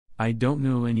I don't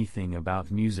know anything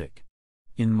about music.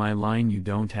 In my line you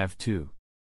don't have to.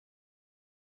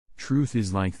 Truth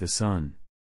is like the sun.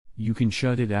 You can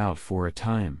shut it out for a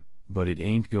time, but it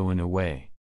ain't going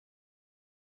away.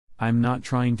 I'm not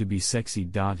trying to be sexy.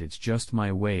 It's just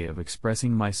my way of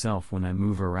expressing myself when I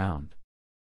move around.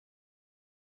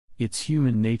 It's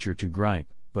human nature to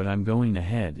gripe, but I'm going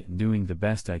ahead and doing the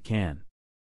best I can.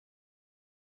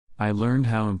 I learned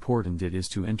how important it is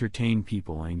to entertain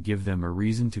people and give them a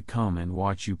reason to come and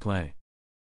watch you play.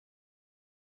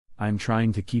 I'm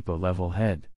trying to keep a level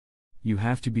head. You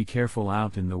have to be careful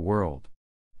out in the world.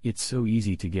 It's so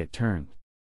easy to get turned.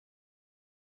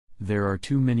 There are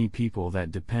too many people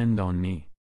that depend on me.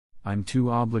 I'm too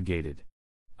obligated.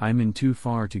 I'm in too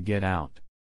far to get out.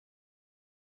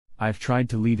 I've tried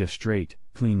to lead a straight,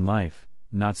 clean life,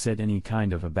 not set any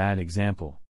kind of a bad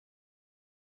example.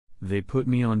 They put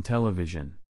me on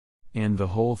television. And the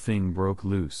whole thing broke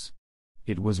loose.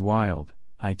 It was wild,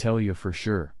 I tell you for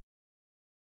sure.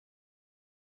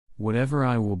 Whatever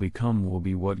I will become will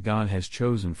be what God has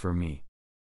chosen for me.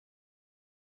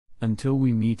 Until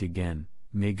we meet again,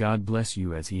 may God bless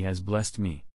you as He has blessed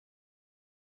me.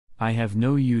 I have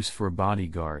no use for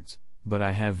bodyguards, but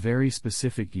I have very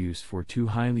specific use for 2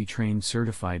 highly trained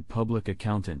certified public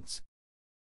accountants.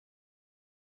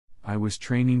 I was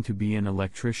training to be an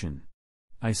electrician.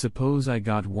 I suppose I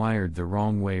got wired the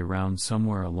wrong way round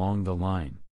somewhere along the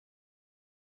line.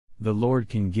 The Lord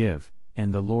can give,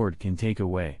 and the Lord can take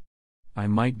away. I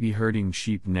might be herding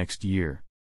sheep next year.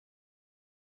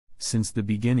 Since the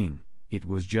beginning, it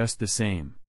was just the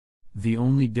same. The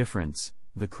only difference,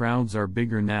 the crowds are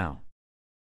bigger now.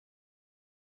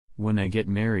 When I get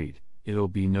married, it'll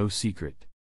be no secret.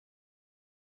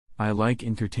 I like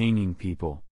entertaining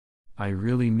people. I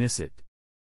really miss it.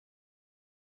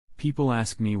 People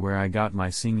ask me where I got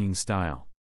my singing style.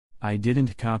 I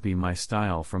didn't copy my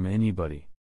style from anybody.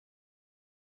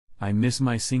 I miss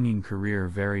my singing career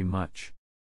very much.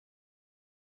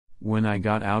 When I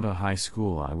got out of high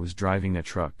school I was driving a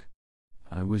truck.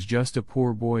 I was just a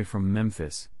poor boy from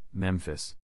Memphis.